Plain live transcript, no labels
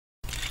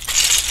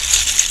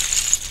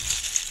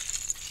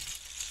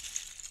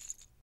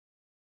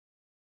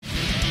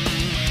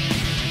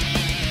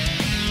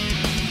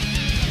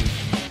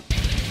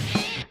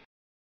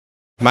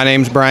My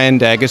name's Brian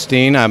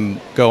D'Agostine.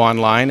 Go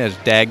online as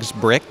Dags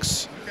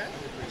Bricks.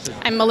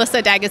 I'm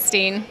Melissa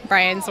D'Agostine,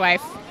 Brian's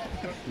wife.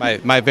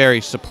 My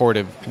very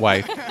supportive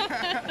wife.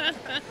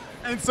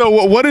 And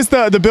so what is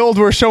the build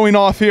we're showing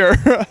off here?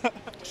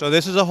 So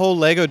this is a whole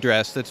Lego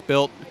dress that's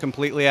built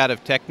completely out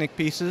of Technic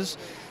pieces.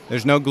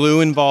 There's no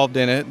glue involved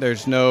in it.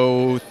 There's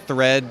no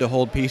thread to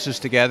hold pieces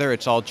together.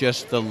 It's all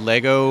just the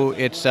Lego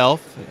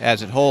itself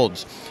as it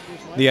holds.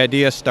 The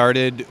idea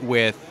started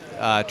with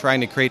trying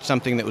to create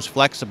something that was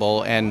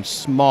flexible and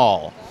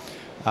small.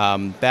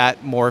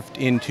 That morphed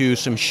into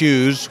some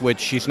shoes, which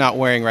she's not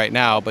wearing right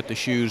now, but the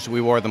shoes, we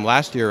wore them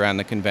last year around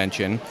the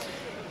convention.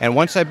 And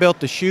once I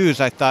built the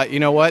shoes, I thought, you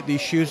know what,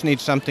 these shoes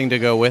need something to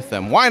go with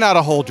them. Why not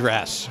a whole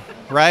dress,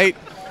 right?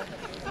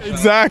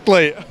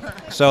 Exactly.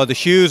 So the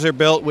shoes are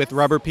built with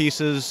rubber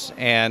pieces,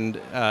 and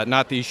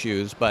not these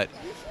shoes, but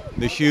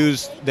the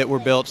shoes that were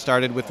built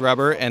started with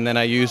rubber, and then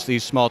I used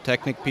these small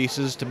Technic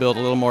pieces to build a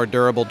little more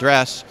durable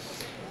dress.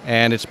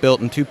 And it's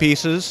built in two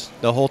pieces.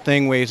 The whole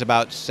thing weighs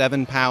about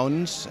 7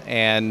 pounds,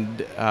 and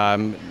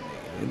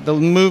the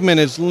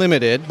movement is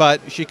limited, but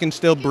she can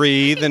still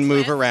breathe and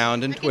move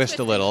around and twist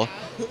a little.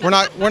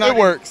 It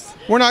works.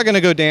 We're not going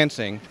to go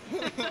dancing,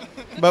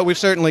 but we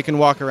certainly can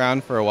walk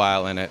around for a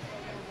while in it.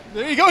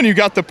 There you go, and you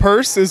got the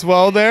purse as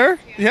well there.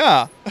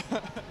 Yeah.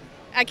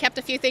 I kept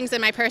a few things in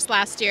my purse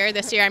last year.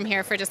 This year I'm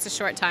here for just a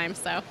short time,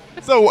 so.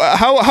 So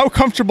how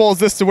comfortable is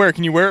this to wear?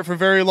 Can you wear it for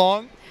very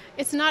long?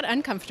 It's not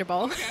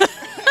uncomfortable.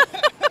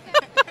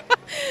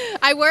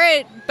 I wore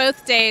it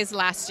both days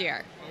last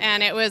year,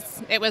 and it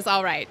was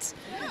all right.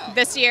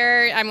 This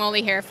year, I'm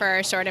only here for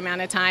a short amount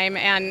of time,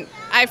 and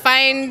I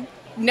find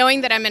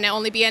knowing that I'm going to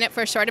only be in it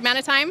for a short amount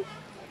of time,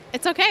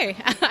 it's okay.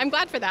 I'm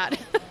glad for that.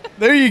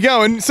 There you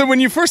go. And so when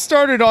you first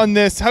started on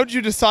this, how did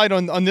you decide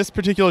on this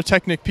particular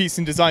Technic piece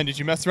and design? Did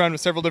you mess around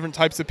with several different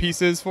types of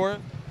pieces for it?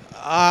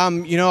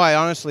 You know, I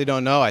honestly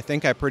don't know. I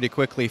think I pretty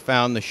quickly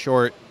found the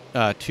short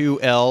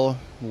 2L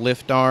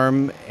lift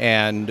arm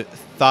and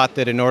thought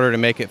that in order to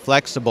make it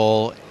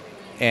flexible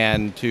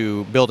and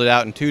to build it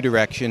out in two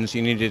directions,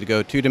 you needed to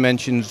go two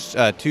dimensions,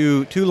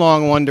 two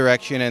long one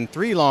direction and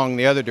 3 long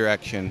the other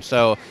direction.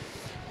 So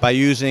by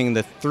using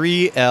the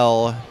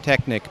 3L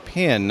Technic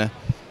pin,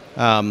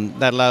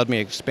 that allowed me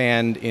to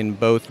expand in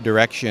both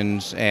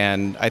directions,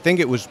 and I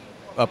think it was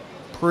a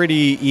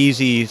pretty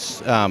easy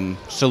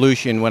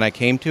solution when I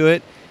came to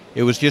it.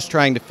 It was just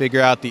trying to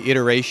figure out the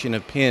iteration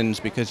of pins,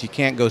 because you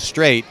can't go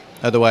straight,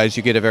 otherwise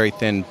you get a very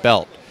thin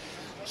belt.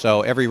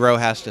 So every row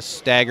has to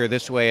stagger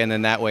this way and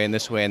then that way and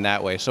this way and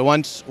that way. So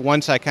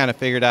once I kind of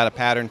figured out a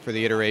pattern for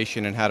the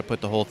iteration and how to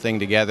put the whole thing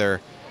together,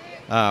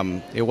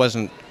 it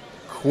wasn't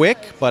quick,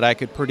 but I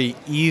could pretty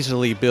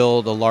easily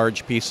build a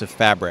large piece of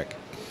fabric.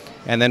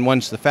 And then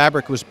once the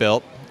fabric was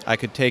built, I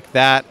could take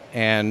that,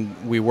 and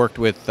we worked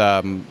with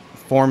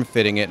form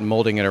fitting it and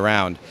molding it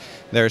around.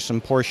 There are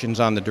some portions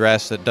on the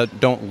dress that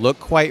don't look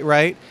quite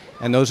right,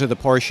 and those are the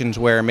portions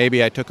where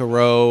maybe I took a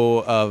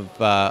row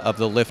of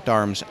the lift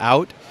arms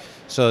out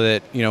so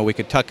that, you know, we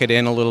could tuck it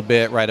in a little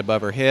bit right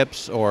above her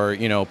hips, or,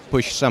 you know,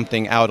 push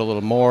something out a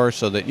little more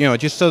so that, you know,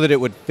 just so that it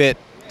would fit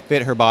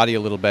her body a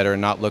little better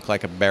and not look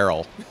like a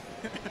barrel.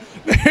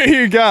 There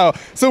you go.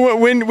 So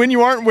when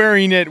you aren't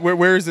wearing it,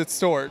 where is it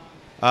stored?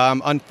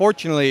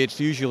 Unfortunately, it's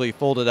usually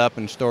folded up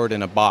and stored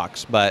in a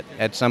box, but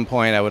at some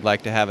point I would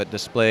like to have it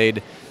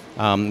displayed.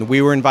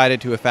 We were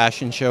invited to a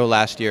fashion show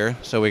last year,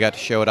 so we got to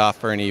show it off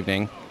for an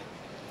evening.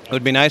 It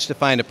would be nice to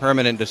find a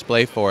permanent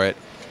display for it.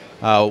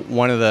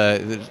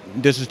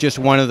 This is just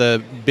one of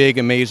the big,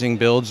 amazing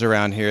builds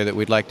around here that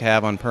we'd like to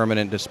have on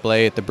permanent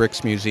display at the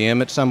Bricks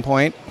Museum at some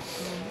point.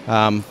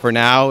 For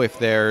now, if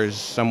there's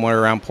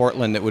somewhere around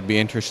Portland that would be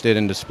interested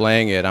in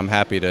displaying it, I'm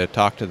happy to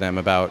talk to them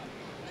about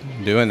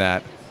doing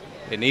that.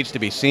 It needs to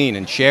be seen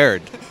and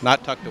shared,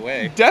 not tucked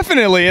away.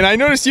 Definitely, and I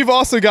noticed you've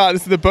also got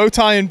the bow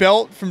tie and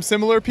belt from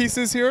similar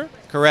pieces here?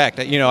 Correct.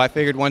 You know, I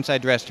figured once I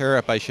dressed her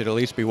up, I should at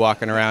least be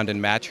walking around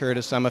and match her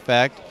to some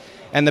effect.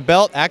 And the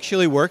belt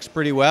actually works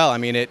pretty well. I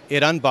mean, it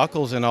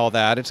unbuckles and all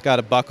that. It's got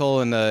a buckle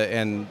and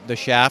the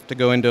shaft to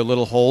go into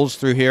little holes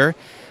through here.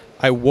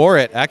 I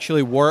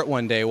actually wore it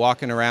one day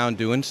walking around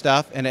doing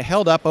stuff, and it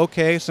held up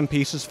okay. Some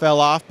pieces fell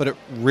off, but it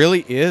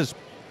really is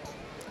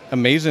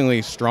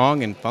amazingly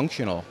strong and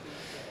functional.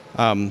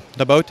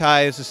 The bow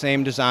tie is the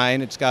same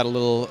design. It's got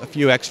a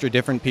few extra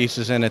different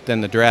pieces in it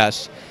than the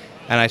dress,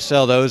 and I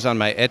sell those on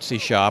my Etsy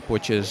shop,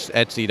 which is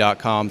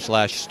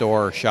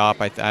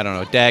etsy.com/store/shop. I don't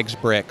know, Dags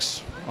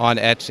Bricks on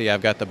Etsy.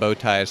 I've got the bow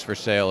ties for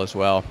sale as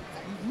well.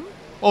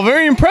 Well,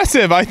 very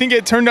impressive. I think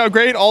it turned out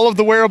great. All of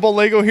the wearable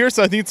Lego here,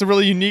 so I think it's a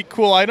really unique,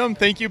 cool item.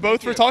 Thank you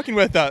both for talking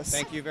with us.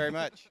 Thank you very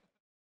much.